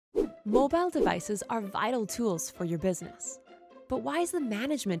Mobile devices are vital tools for your business. But why is the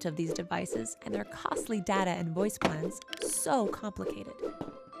management of these devices and their costly data and voice plans so complicated?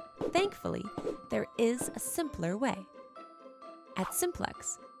 Thankfully, there is a simpler way. At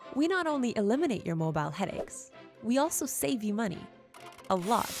Simplex, we not only eliminate your mobile headaches, we also save you money. A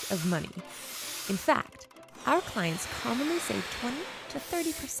lot of money. In fact, our clients commonly save 20 to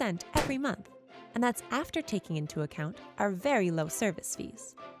 30% every month, and that's after taking into account our very low service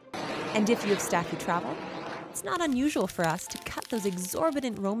fees. And if you have staff who travel, it's not unusual for us to cut those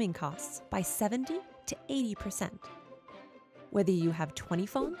exorbitant roaming costs by 70 to 80%. Whether you have 20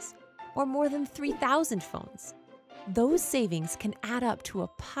 phones or more than 3,000 phones, those savings can add up to a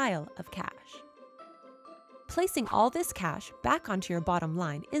pile of cash. Placing all this cash back onto your bottom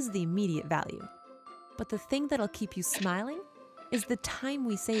line is the immediate value. But the thing that'll keep you smiling is the time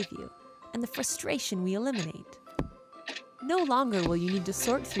we save you and the frustration we eliminate. No longer will you need to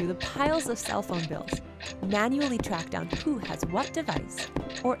sort through the piles of cell phone bills, manually track down who has what device,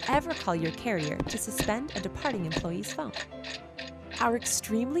 or ever call your carrier to suspend a departing employee's phone. Our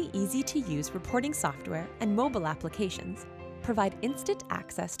extremely easy-to-use reporting software and mobile applications provide instant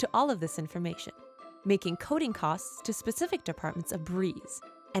access to all of this information, making coding costs to specific departments a breeze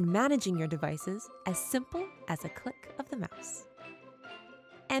and managing your devices as simple as a click of the mouse.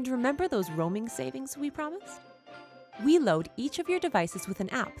 And remember those roaming savings we promised? We load each of your devices with an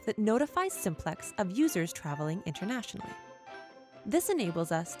app that notifies Simplex of users traveling internationally. This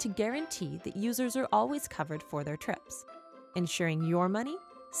enables us to guarantee that users are always covered for their trips, ensuring your money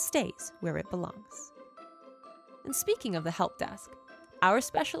stays where it belongs. And speaking of the help desk, our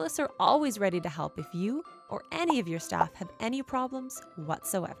specialists are always ready to help if you or any of your staff have any problems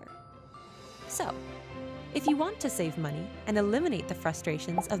whatsoever. So, if you want to save money and eliminate the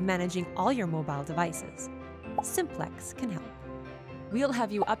frustrations of managing all your mobile devices, Simplex can help. We'll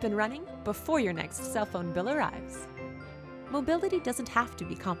have you up and running before your next cell phone bill arrives. Mobility doesn't have to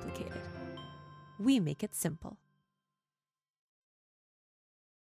be complicated. We make it simple.